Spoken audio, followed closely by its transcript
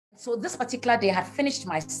So this particular day, I had finished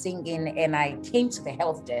my singing and I came to the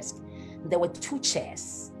health desk. There were 2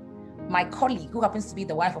 chairs. My colleague, who happens to be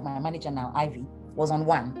the wife of my manager now, Ivy, was on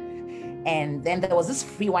one. And then there was this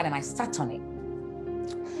free one and I sat on it.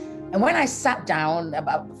 And when I sat down,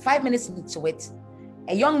 about 5 minutes into it,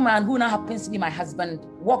 a young man who now happens to be my husband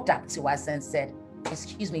walked up to us and said,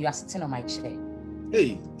 "Excuse me, you are sitting on my chair."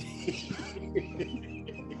 Hey.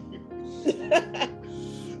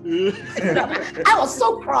 I was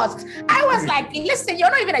so crossed. I was like, "Listen, you're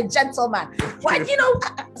not even a gentleman." Why,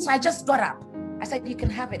 so I just got up. I said, "You can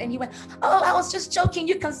have it." And he went, "Oh, I was just joking.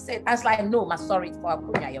 You can sit." I was like, "No, I'm sorry for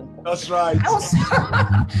Akunya." That's right. I was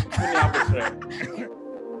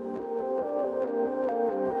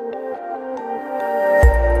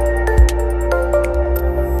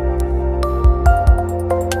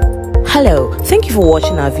Hello, thank you for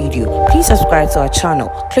watching our video. Please subscribe to our channel,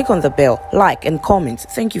 click on the bell, like and comment.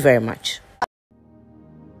 Thank you very much.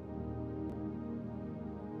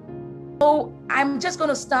 So I'm just going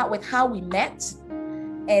to start with how we met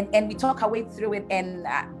and we talk our way through it. And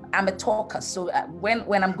I'm a talker. So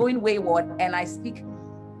when I'm going wayward and I speak,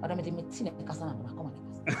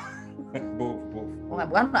 Both.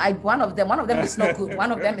 one of them is not good.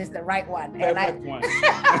 One of them is the right one.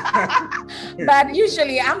 But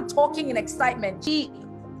usually I'm talking in excitement.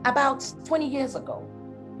 About 20 years ago,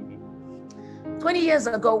 20 years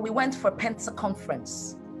ago, we went for a Pensa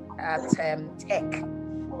conference at Tech.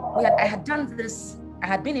 I had done this. I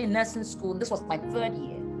had been in nursing school. This was my 3rd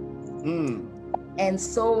year. And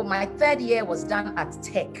so my 3rd year was done at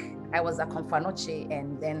Tech. I was at Confanoche,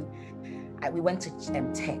 and then we went to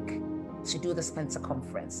Tech to do the Spencer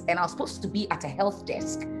conference. And I was supposed to be at a health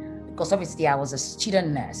desk because obviously I was a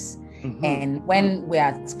student nurse. And when we're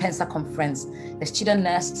at Spencer conference, the student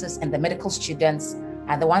nurses and the medical students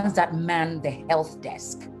are the ones that man the health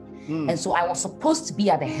desk. And so I was supposed to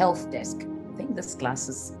be at the health desk. I think this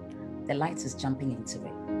glasses, the light is jumping into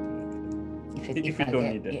it. If you don't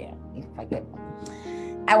need it. Yeah, if I get one.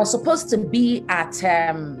 I was supposed to be at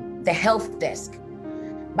the health desk.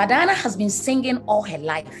 But Diana has been singing all her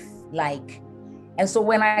life. And so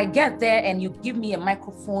when I get there and you give me a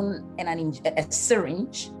microphone and a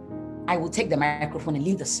syringe, I will take the microphone and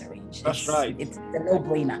leave the syringe. That's right. It's a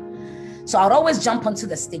no-brainer. So I would always jump onto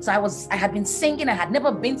the stage. So I had been singing. I had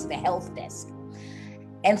never been to the health desk.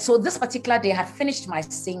 And so this particular day, I had finished my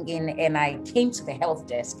singing and I came to the health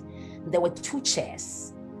desk. There were 2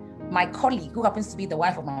 chairs. My colleague, who happens to be the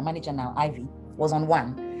wife of my manager now, Ivy, was on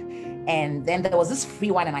one. And then there was this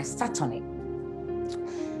free one and I sat on it.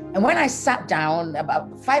 And when I sat down,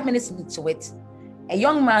 about 5 minutes into it, a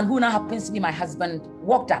young man who now happens to be my husband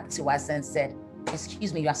walked up to us and said,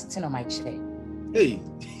 "Excuse me, you are sitting on my chair." Hey.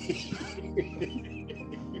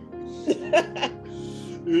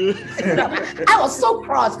 I was so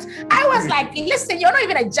crossed. I was like, "Listen, you're not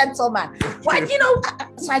even a gentleman. Why,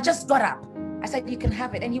 So I just got up. I said, "You can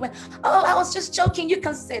have it." And he went, "Oh, I was just joking. You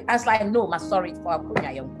can sit." I was like, "No, I'm sorry for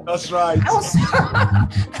Akunya." That's right. I was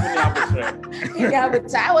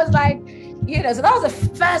I was like, so that was the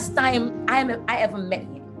first time I ever met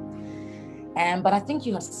him. But I think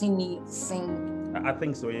you have seen me sing. I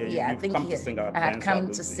think so, yeah. Yeah, I think I had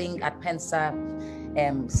come to sing at Pensa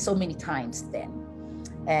so many times then.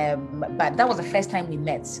 But that was the first time we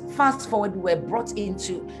met. Fast forward, we were brought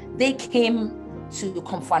they came to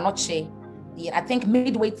Confanoche. I think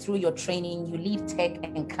midway through your training, you leave Tech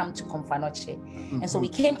and come to Confanoche. And so we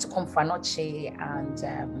came to Confanoche and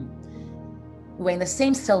we were in the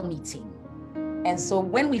same cell meeting. And so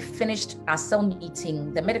when we finished our cell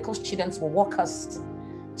meeting, the medical students will walk us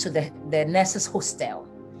to the nurses' hostel.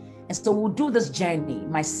 And so we'll do this journey,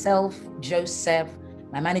 myself, Joseph,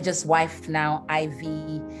 my manager's wife now,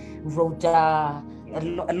 Ivy, Rhoda,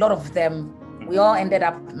 a lot of them. We all ended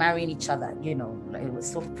up marrying each other. It was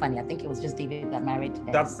so funny. I think it was just David that married.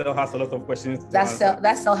 That cell has a lot of questions. That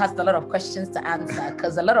cell has a lot of questions to answer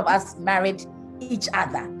because a lot of us married each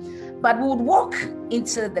other. But we would walk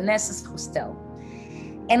into the nurses' hostel.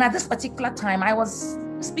 And at this particular time, I was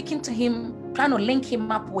speaking to him, trying to link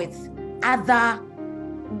him up with other,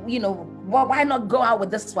 why not go out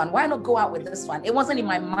with this one? Why not go out with this one? It wasn't in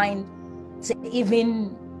my mind to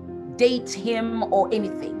even date him or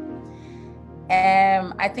anything.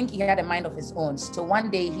 I think he had a mind of his own. So one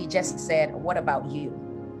day he just said, "What about you?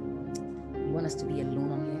 You want us to be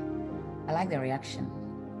alone on here?" I like the reaction.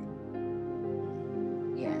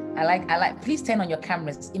 Yeah. I like. Please turn on your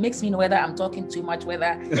cameras. It makes me know whether I'm talking too much,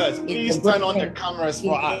 whether. Yes, please turn on the cameras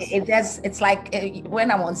for us. It's like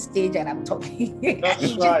when I'm on stage and I'm talking.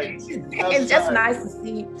 That's right. It's just nice to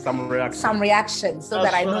see some reaction, so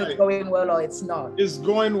that I know it's going well or it's not. It's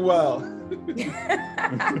going well.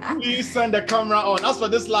 Please send the camera on. As for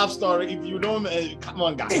this love story, if you don't, come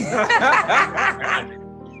on, guys.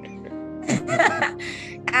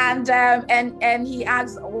 and he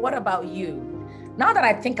asked, "What about you?" Now that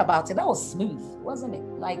I think about it, that was smooth, wasn't it?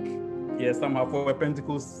 Like, yeah, somehow for a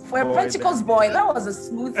Pentecost boy, that was a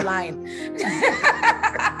smooth line.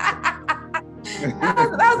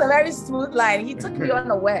 that was a very smooth line. He took me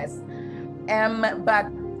unawares.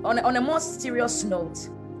 But on a more serious note,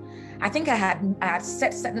 I think I had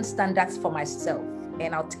set certain standards for myself,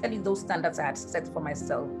 and I'll tell you those standards I had set for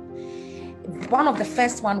myself. One of the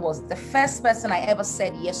first one was the first person I ever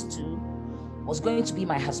said yes to was going to be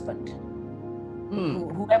my husband.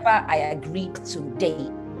 Whoever I agreed to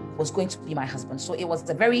date was going to be my husband. So it was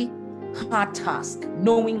a very hard task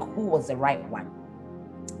knowing who was the right one.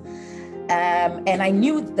 And I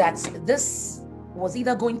knew that this was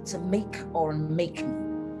either going to make or make me.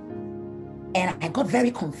 And I got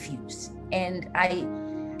very confused. And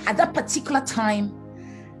at that particular time,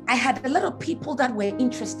 I had a lot of people that were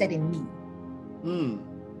interested in me.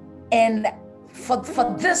 And for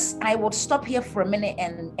this, I would stop here for a minute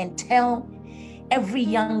and tell every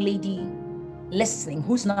young lady listening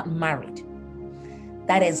who's not married,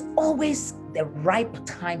 that is always the ripe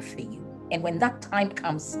time for you. And when that time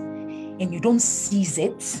comes and you don't seize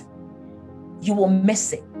it, you will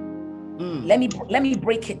miss it. Let me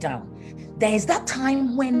break it down. There is that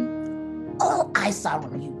time when all eyes are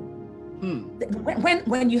on you.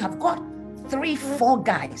 When you have got 3-4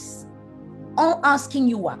 guys all asking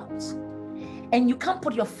you out, and you can't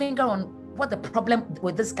put your finger on what the problem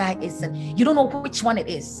with this guy is, and you don't know which one it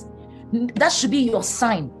is. That should be your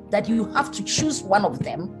sign that you have to choose one of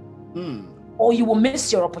them, or you will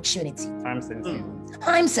miss your opportunity. Times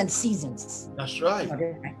and seasons. That's right.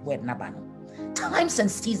 Times and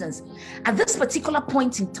seasons. At this particular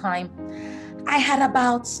point in time, I had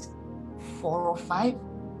about 4 or 5.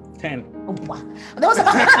 10. Oh, wow. There was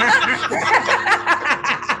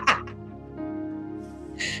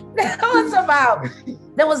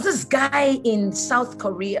there was this guy in South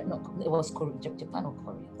Korea. No, it was Korea, Japan or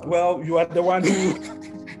Korea. Well, you are the one who.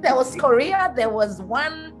 There was Korea. There was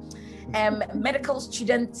one medical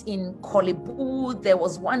student in Kolebu. There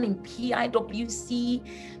was one in PIWC.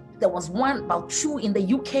 There was about 2 in the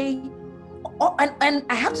UK. And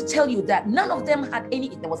I have to tell you that none of them had any.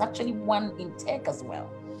 There was actually one in tech as well.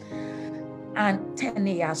 And 10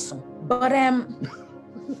 years. But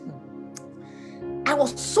I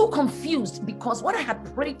was so confused because what I had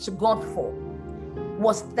prayed to God for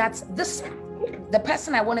was that the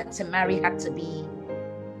person I wanted to marry had to be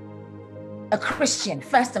a Christian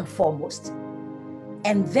first and foremost,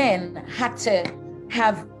 and then had to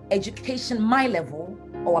have education my level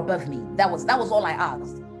or above me. That was all I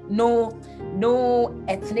asked. No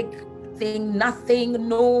ethnic thing, nothing,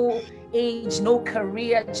 no age, no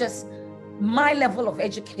career, just my level of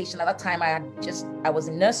education. At that time, I was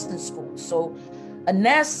in nursing school. So a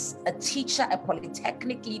nurse, a teacher, a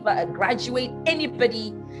polytechnic leaver, a graduate,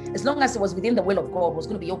 anybody, as long as it was within the will of God, was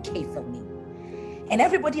going to be okay for me. And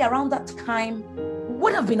everybody around that time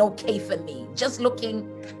would have been okay for me, just looking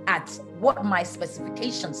at what my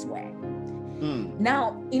specifications were.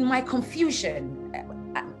 Now, in my confusion,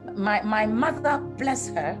 my mother, bless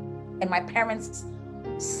her, and my parents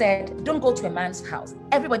said, don't go to a man's house.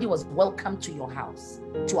 Everybody was welcome to your house,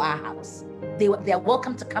 to our house. They are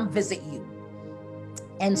welcome to come visit you.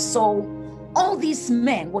 And so all these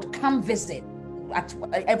men would come visit at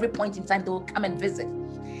every point in time. They would come and visit.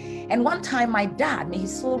 And one time my dad, may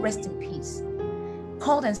his soul rest in peace,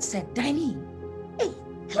 called and said, Diney, hey,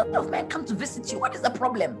 a lot of men come to visit you. What is the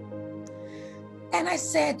problem? And I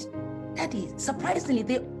said, Daddy, surprisingly,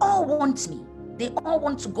 they all want me. They all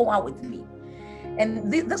want to go out with me.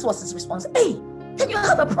 And this was his response. Hey, can you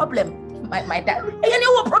have a problem? My dad, hey, can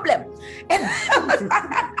you have a problem? And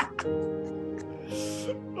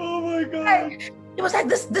oh my God. It was like,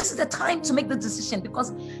 this is the time to make the decision,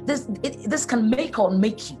 because this can make or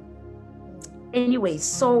make you. Anyway,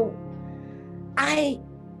 so and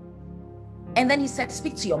then he said,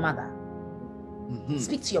 speak to your mother.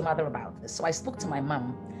 Speak to your mother about this. So I spoke to my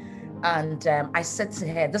mom, and I said to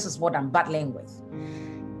her, this is what I'm battling with.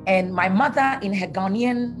 And my mother, in her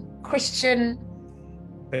Ghanaian Christian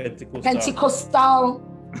Pentecostal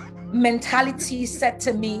mentality, said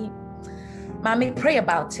to me, Mommy, pray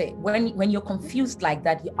about it. When you're confused like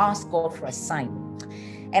that, you ask God for a sign.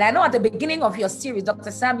 And I know at the beginning of your series, Dr.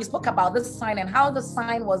 Sam, you spoke about this sign and how the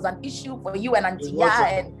sign was an issue for you and Auntie.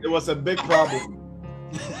 It was a big problem.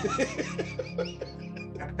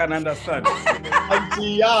 I can understand.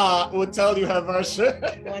 Auntie will tell you her version.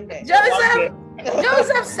 One day.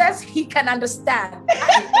 Joseph says he can understand.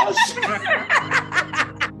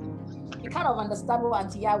 You kind of understand what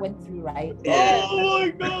Auntie went through, right? Oh my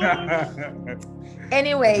God.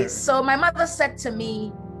 Anyway, so my mother said to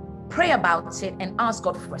me, pray about it and ask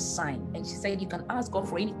God for a sign. And she said, you can ask God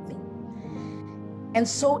for anything. And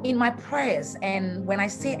so in my prayers, and when I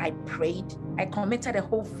say I prayed, I committed a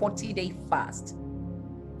whole 40-day fast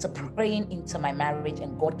to praying into my marriage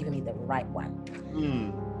and God giving me the right one.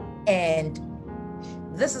 And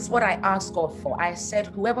this is what I asked God for. I said,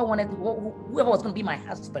 whoever was going to be my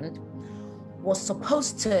husband was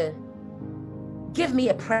supposed to give me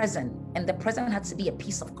a present, and the present had to be a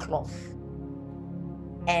piece of cloth.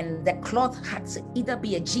 And the cloth had to either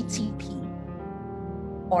be a GTP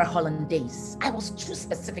or a Hollandaise. I was too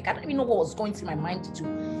specific. I don't even know what was going through my mind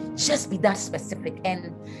to just be that specific.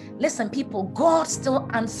 And listen, people, God still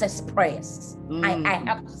answers prayers. I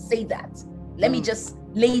have to say that. Let me just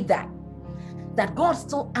lay that God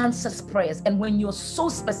still answers prayers. And when you're so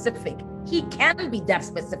specific, he can be that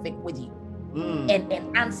specific with you and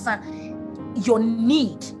answer your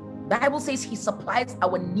need. The Bible says he supplies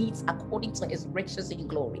our needs according to his riches in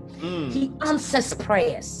glory. He answers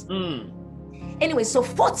prayers. Anyway, so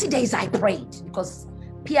 40 days I prayed because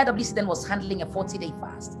PRWC then was handling a 40-day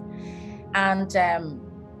fast. And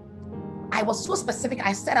I was so specific.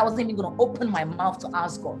 I said I wasn't even going to open my mouth to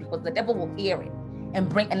ask God because the devil will hear it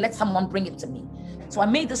and let someone bring it to me. So I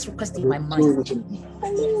made this request in my mind.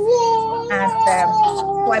 And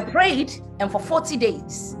so I prayed, and for 40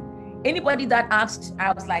 days, anybody that asked,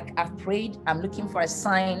 I was like, I've prayed, I'm looking for a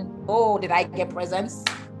sign. Oh, did I get presents?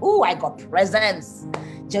 Oh, I got presents.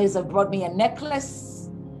 Joseph brought me a necklace.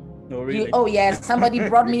 No, really? Oh, yes. Somebody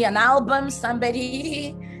brought me an album.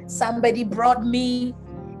 Somebody brought me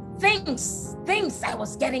things I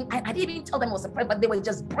was getting. I didn't even tell them it was a present, but they were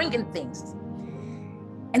just bringing things.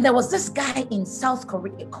 And there was this guy in South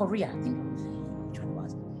Korea, I think it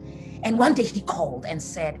was. And one day he called and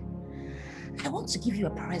said, I want to give you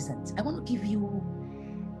a present. I want to give you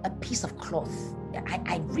a piece of cloth.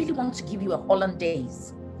 I really want to give you a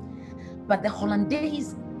Hollandaise. But the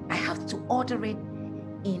Hollandaise, I have to order it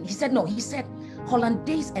in. He said,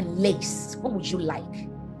 Hollandaise and lace. What would you like?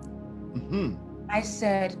 I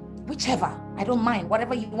said, whichever. I don't mind.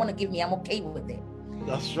 Whatever you want to give me, I'm okay with it.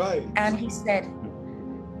 That's right. And he said,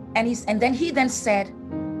 and then he said,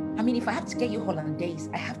 I mean, if I have to get you Hollandaise,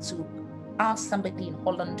 I have to ask somebody in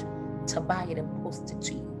Holland to buy it and post it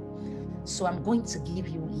to you. So I'm going to give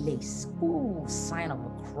you lace. Ooh, sign of a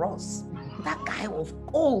cross. That guy was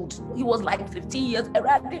old. He was like 15 years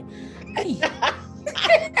around it. Hey.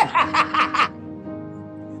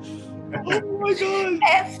 Oh my God.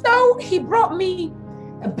 And so he brought me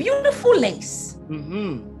a beautiful lace.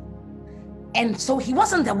 And so he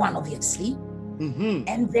wasn't the one, obviously.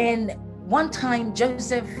 And then one time,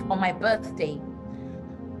 Joseph, on my birthday,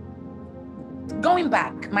 going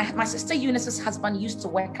back, my sister Eunice's husband used to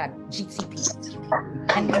work at GTP.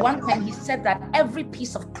 And one time he said that every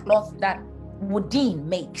piece of cloth that Woodin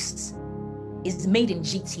makes is made in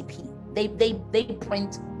GTP. They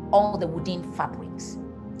print all the Woodin fabrics.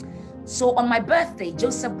 So on my birthday,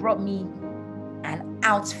 Joseph brought me an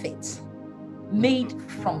outfit made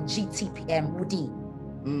from GTP and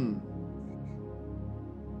Woodin.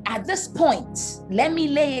 At this point, let me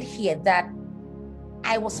lay it here that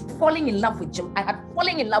I was falling in love with Joseph. I had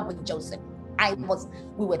fallen in love with Joseph.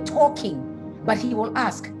 We were talking, but he will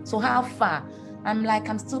ask, so how far? I'm like,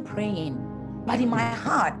 I'm still praying. But in my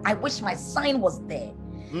heart, I wish my sign was there.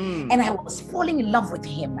 And I was falling in love with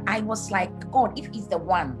him. I was like, God, if he's the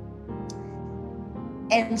one.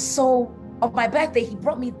 And so on my birthday, he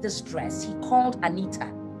brought me this dress. He called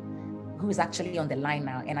Anita, who is actually on the line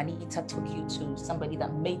now. And Anita took you to somebody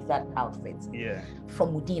that made that outfit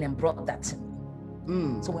from Woodin and brought that to me.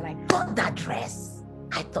 So when I got that dress,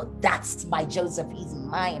 I thought, that's my Joseph, he's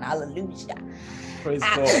mine, hallelujah. Praise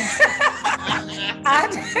God.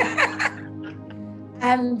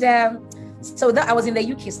 So that I was in the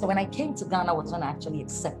UK. So when I came to Ghana, I was when I actually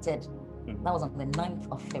accepted. That was on the 9th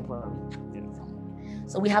of February.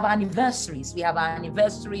 So we have anniversaries.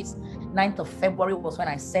 9th of February was when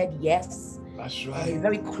I said yes. That's right.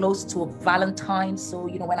 Very close to Valentine's. So,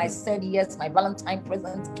 when I said yes, my Valentine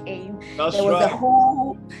present came. That's there was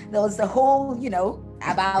right. There was the whole,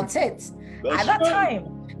 about it at that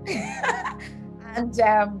time. And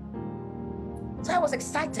so I was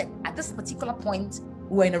excited. At this particular point,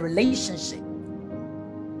 we were in a relationship.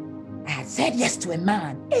 had said yes to a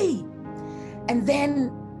man. Hey. And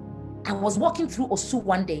then I was walking through Osu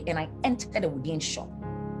one day and I entered a wedding shop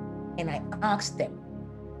and I asked them,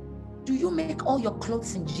 do you make all your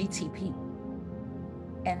clothes in GTP?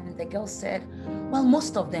 And the girl said, well,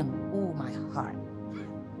 most of them. Oh, my heart.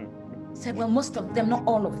 Said, well, most of them, not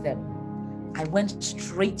all of them. I went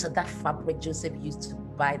straight to that fabric Joseph used to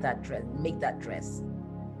buy that dress, make that dress.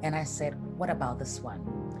 And I said, what about this one?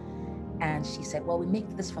 And she said, well, we make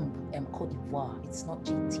this from Cote d'Ivoire. It's not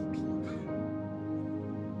GTP.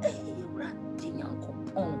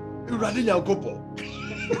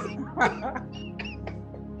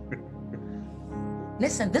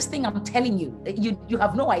 Listen, this thing I'm telling you, you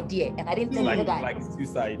have no idea. And I didn't tell you that. Like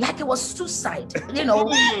suicide. Like it was suicide. You know,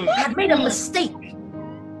 had made a mistake.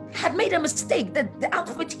 The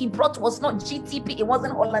outfit he brought was not GTP. It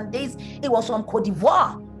wasn't Hollandaise. It was from Cote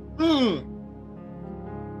d'Ivoire.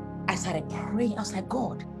 I started praying. I was like,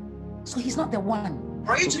 God, so he's not the one.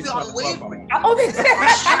 Pray to the unwavering.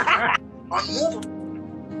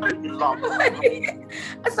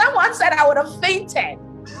 Someone said I would have fainted.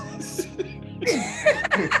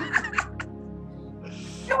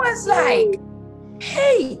 It was like,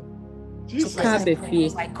 hey. Jesus. So I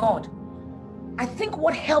was like, God, I think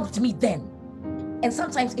what helped me then, and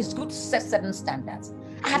sometimes it's good to set certain standards.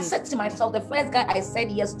 I had said to myself, the first guy I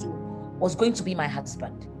said yes to was going to be my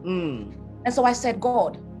husband. And so I said,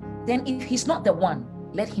 God, then if he's not the one,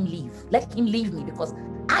 let him leave. Let him leave me because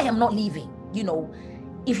I am not leaving. You know,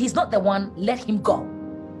 if he's not the one, let him go.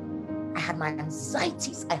 I had my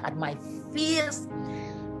anxieties, I had my fears,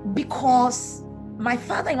 because my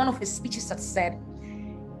father in one of his speeches had said,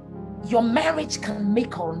 your marriage can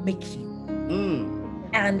make or make you.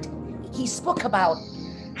 And he spoke about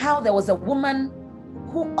how there was a woman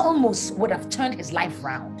who almost would have turned his life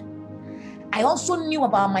around. I also knew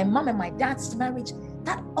about my mom and my dad's marriage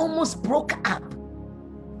that almost broke up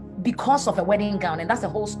because of a wedding gown, and that's a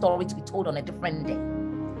whole story to be told on a different day.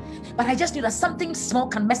 But I just knew that something small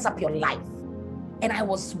can mess up your life. And I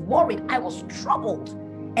was worried, I was troubled,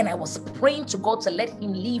 and I was praying to God to let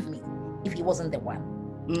him leave me if he wasn't the one.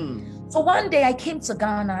 So one day I came to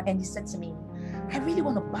Ghana and he said to me, I really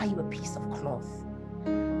want to buy you a piece of cloth.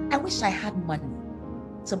 I wish I had money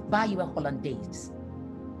to buy you a Hollandaise,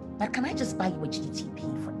 but can I just buy you a GTP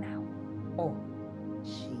for now? Oh,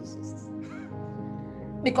 Jesus.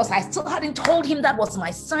 Because I still hadn't told him that was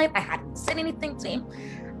my sign. I hadn't said anything to him.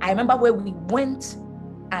 I remember where we went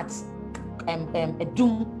at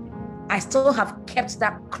Edum. I still have kept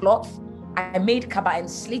that cloth. I made kaba and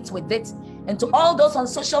slits with it. And to all those on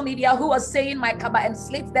social media who were saying my kaba and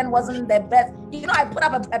slits then wasn't the best, you know, I put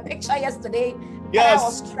up a picture yesterday. Yes. And I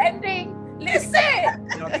was trending. Listen, they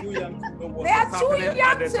are too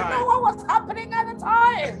young to know what was happening at the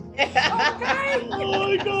time. Okay. Oh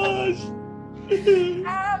my gosh.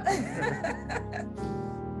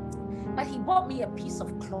 But he bought me a piece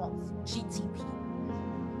of cloth, GTP.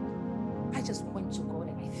 I just went to God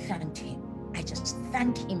and I thanked him. I just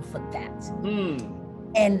thanked him for that.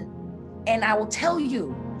 And I will tell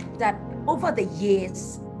you that over the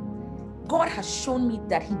years, God has shown me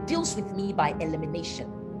that he deals with me by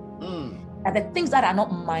elimination. And the things that are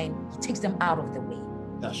not mine, he takes them out of the way.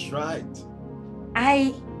 That's right.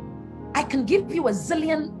 I can give you a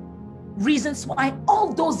zillion reasons why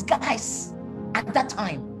all those guys at that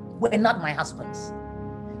time were not my husbands.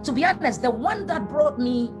 To be honest, the one that brought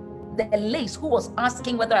me the lace, who was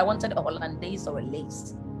asking whether I wanted a Hollandaise or a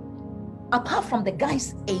lace, apart from the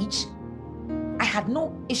guy's age, I had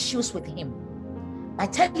no issues with him. I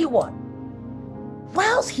tell you what,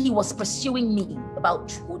 whilst he was pursuing me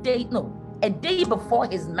a day before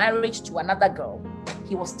his marriage to another girl,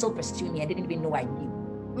 he was still pursuing me. I didn't even know I knew.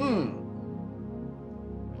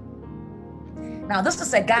 Now, this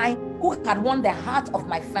is a guy who had won the heart of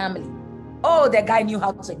my family. Oh, the guy knew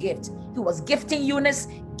how to gift. He was gifting Eunice,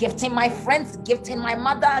 gifting my friends, gifting my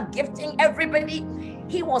mother, gifting everybody.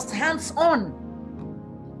 He was hands-on.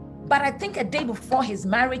 But I think a day before his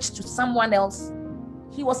marriage to someone else,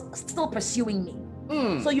 he was still pursuing me.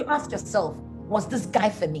 So you ask yourself, was this guy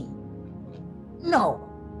for me? No.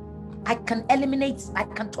 I can eliminate, I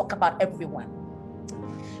can talk about everyone.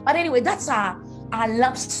 But anyway, that's our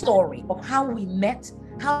love story of how we met,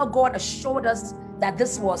 how God assured us that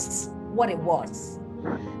this was what it was.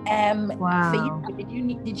 Wow. For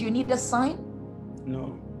you, did you need a sign?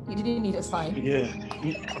 No. You didn't need a sign? Yeah.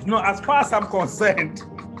 No, as far as I'm concerned.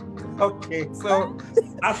 Okay, so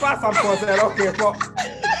as far as I'm concerned, okay,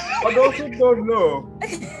 for those who don't know,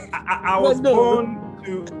 I was born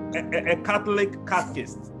to a Catholic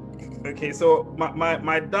catechist. Okay, so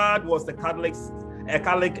my dad was the Catholic a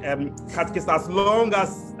Catholic catechist as long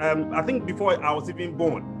as, I think before I was even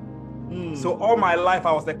born. So all my life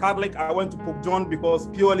I was a Catholic. I went to Pope John because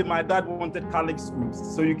purely my dad wanted Catholic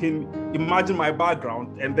schools. So you can imagine my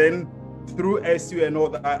background. And then through SU and all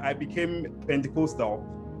that, I became Pentecostal.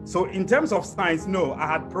 So in terms of signs, no, I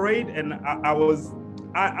had prayed and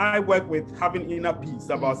I work with having inner peace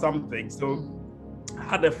about something. So I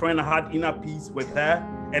had a friend, I had inner peace with her.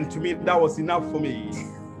 And to me, that was enough for me.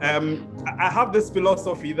 I have this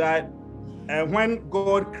philosophy that when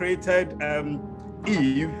God created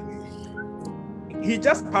Eve, he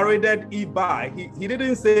just paraded Eve by. He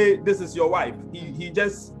didn't say, this is your wife. He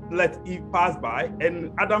just let Eve pass by.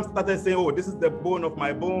 And Adam started saying, oh, this is the bone of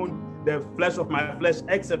my bone, the flesh of my flesh,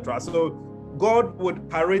 etc. So God would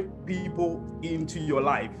parade people into your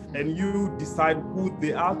life and you decide who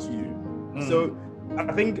they are to you. So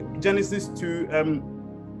I think Genesis 2,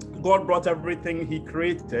 God brought everything he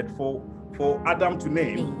created for Adam to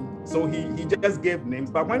name. So he just gave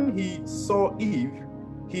names. But when he saw Eve,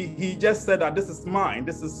 he just said that this is mine,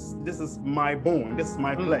 this is my bone, this is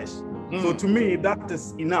my flesh. So to me, that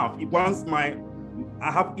is enough. Once I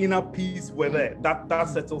have inner peace with it, that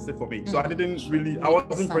settles it for me. So I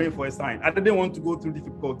wasn't praying for a sign. I didn't want to go through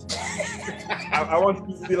difficulty. I want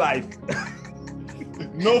easy life.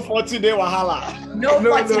 No 40-day wahala. No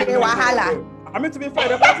 40-day wahala. I mean, to be fair,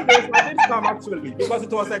 the 40 days I didn't come actually because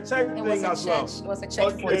it was a church thing as well. It was a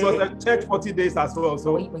church. It was a church 40 days as well.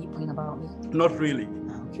 So were you praying about me? Not really.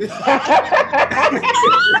 But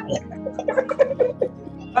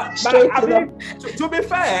I mean, to be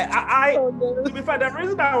fair, the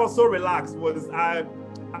reason I was so relaxed was I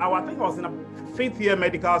think I was in a 5th year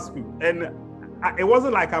medical school, and it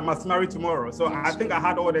wasn't like I must marry tomorrow. So I think I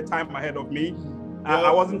had all the time ahead of me. I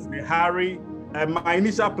wasn't in a hurry. My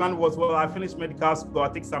initial plan was, well, I finished medical school. I'll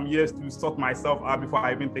take some years to sort myself out before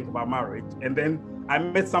I even think about marriage. And then I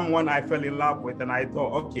met someone I fell in love with, and I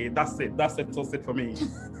thought, okay, that's it. That settles it for me.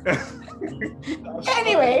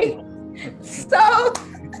 Anyway, so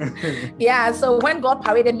yeah, so when God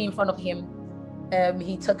paraded me in front of him,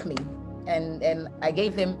 he took me and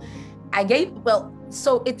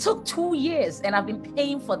so it took 2 years, and I've been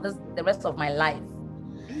paying for this the rest of my life.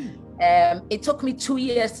 It took me 2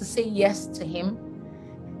 years to say yes to him.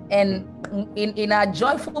 And in a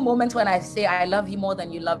joyful moment when I say, I love you more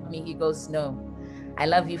than you love me, he goes, no, I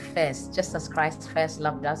love you first. Just as Christ first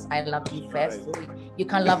loved us, I love you first. So you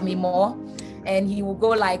can love me more. And he will go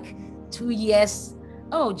like 2 years.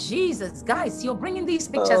 Oh, Jesus, guys, you're bringing these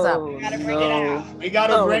pictures up. We gotta bring it out. We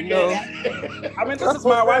gotta bring it out. I mean, this is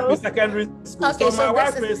my wife in secondary school. Okay, so my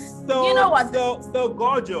wife is still, you know what? still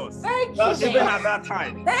gorgeous. Thank you, even at that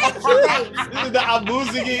time. Thank you, babe. This is the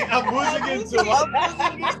abusing too.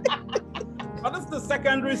 But this is the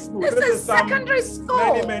secondary school. This is secondary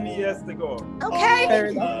school. Many years to go. Okay. Fair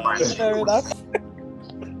enough.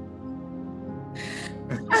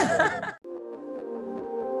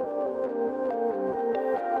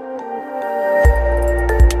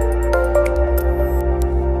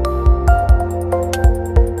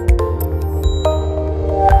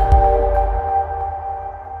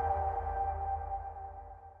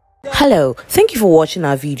 Hello, thank you for watching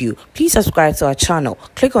our video. Please subscribe to our channel,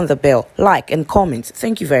 click on the bell, like and comment.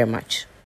 Thank you very much.